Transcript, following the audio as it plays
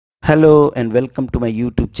Hello and welcome to my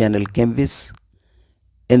YouTube channel ChemWis.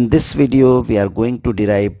 In this video we are going to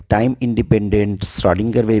derive time independent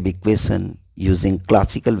Schrodinger wave equation using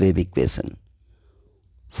classical wave equation.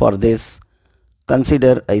 For this,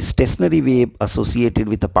 consider a stationary wave associated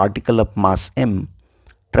with a particle of mass m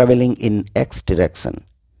traveling in x direction.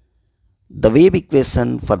 The wave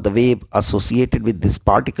equation for the wave associated with this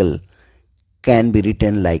particle can be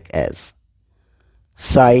written like as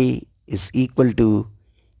psi is equal to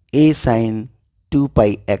a sine 2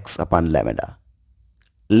 pi x upon lambda.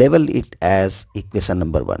 Label it as equation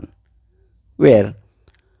number 1, where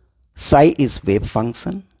psi is wave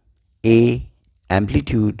function, a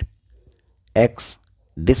amplitude, x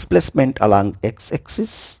displacement along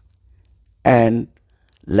x-axis, and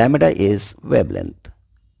lambda is wavelength.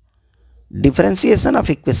 Differentiation of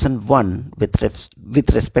equation 1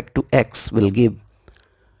 with respect to x will give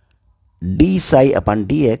d psi upon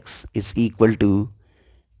dx is equal to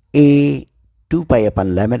a 2 pi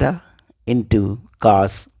upon lambda into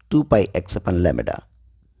cos 2 pi x upon lambda.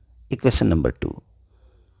 Equation number 2.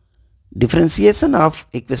 Differentiation of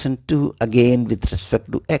equation 2 again with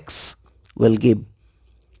respect to x will give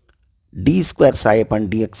d square psi upon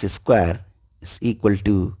dx square is equal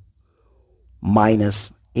to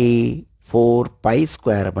minus a 4 pi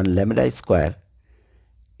square upon lambda square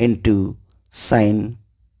into sine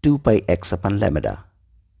 2 pi x upon lambda.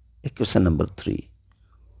 Equation number 3.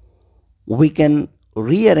 We can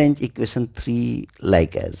rearrange equation 3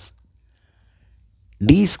 like as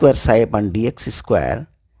d square psi upon dx square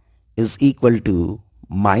is equal to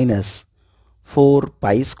minus 4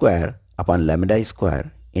 pi square upon lambda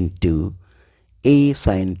square into a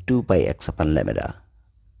sine 2 pi x upon lambda.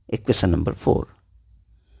 Equation number 4.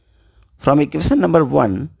 From equation number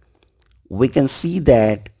 1, we can see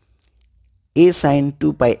that a sine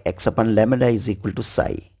 2 pi x upon lambda is equal to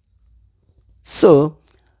psi. So,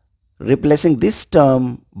 replacing this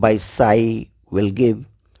term by psi will give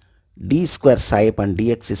d square psi upon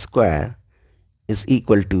dx square is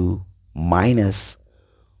equal to minus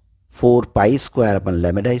 4 pi square upon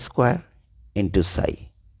lambda square into psi.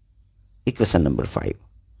 Equation number 5.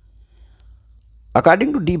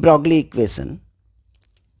 According to de Broglie equation,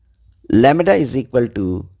 lambda is equal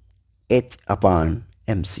to h upon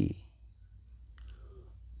mc.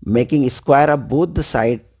 Making square of both the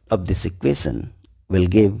sides of this equation will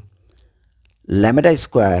give lambda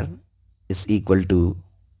square is equal to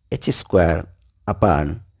h square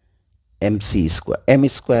upon m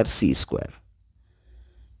square c square.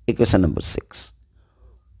 Equation number 6.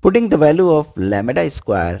 Putting the value of lambda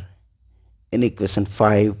square in equation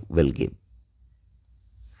 5 will give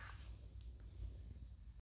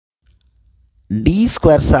d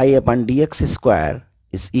square psi upon dx square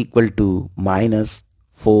is equal to minus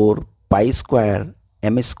 4 pi square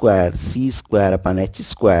m square c square upon h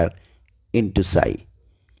square into psi.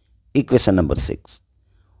 Equation number 6.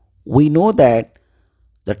 We know that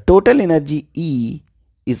the total energy E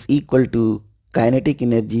is equal to kinetic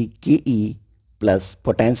energy Ke plus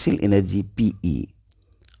potential energy Pe,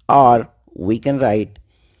 or we can write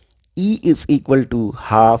E is equal to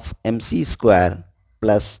half mc square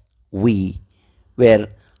plus V, where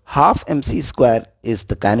half mc square is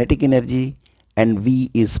the kinetic energy and V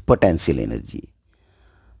is potential energy.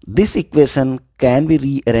 This equation can be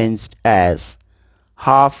rearranged as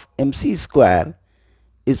half mc square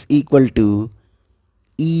is equal to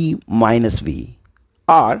E minus V,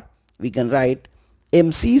 or we can write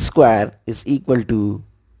mc square is equal to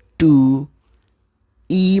 2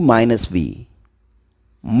 E minus V.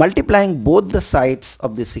 Multiplying both the sides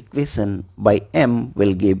of this equation by m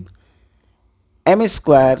will give m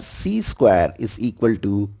square c square is equal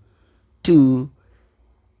to 2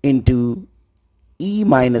 into E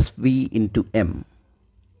minus V into m.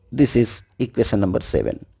 This is equation number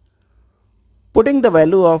 7. Putting the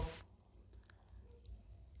value of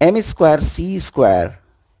m square c square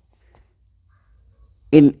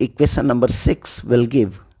in equation number 6 will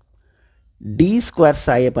give d square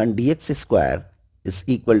psi upon dx square is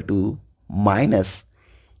equal to minus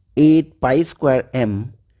 8 pi square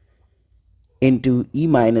m into E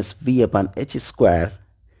minus V upon h square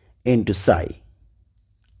into psi,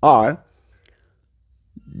 or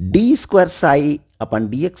d square psi upon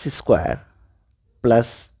dx square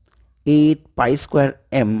plus 8 pi square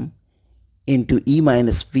m into E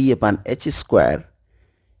minus V upon h square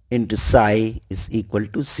into psi is equal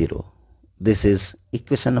to 0. This is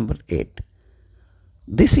equation number 8.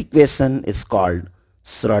 This equation is called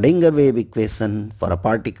Schrodinger wave equation for a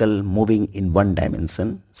particle moving in one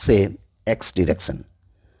dimension, say x direction.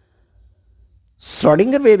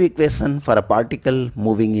 Schrodinger wave equation for a particle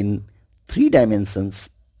moving in 3 dimensions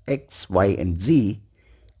x, y and z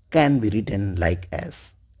can be written like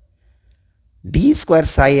as d square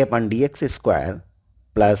psi upon dx square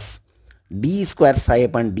plus d square psi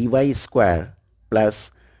upon dy square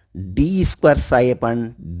plus d square psi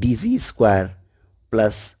upon dz square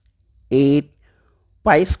plus 8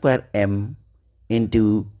 pi square m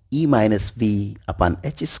into e minus v upon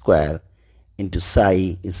h square into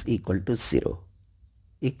psi is equal to 0.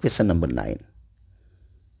 Equation number 9.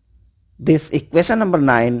 This equation number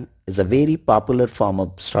 9 is a very popular form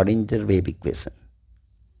of Schrodinger wave equation.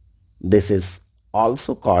 This is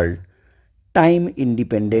also called time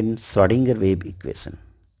independent Schrodinger wave equation.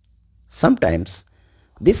 Sometimes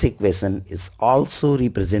this equation is also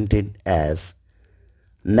represented as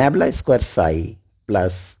nabla square psi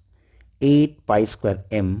plus 8 pi square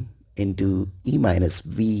m into e minus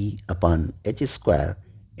v upon h square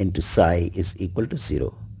into psi is equal to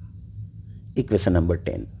 0. Equation number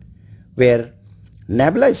 10, where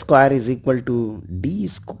nabla square is equal to d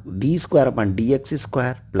square upon dx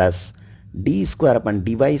square plus d square upon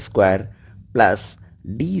dy square plus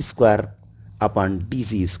d square upon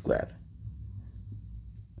dz square.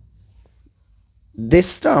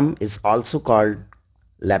 This term is also called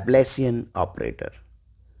Laplacian operator.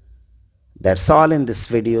 That's all in this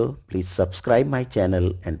video. Please subscribe my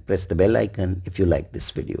channel and press the bell icon if you like this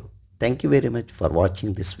video. Thank you very much for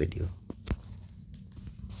watching this video.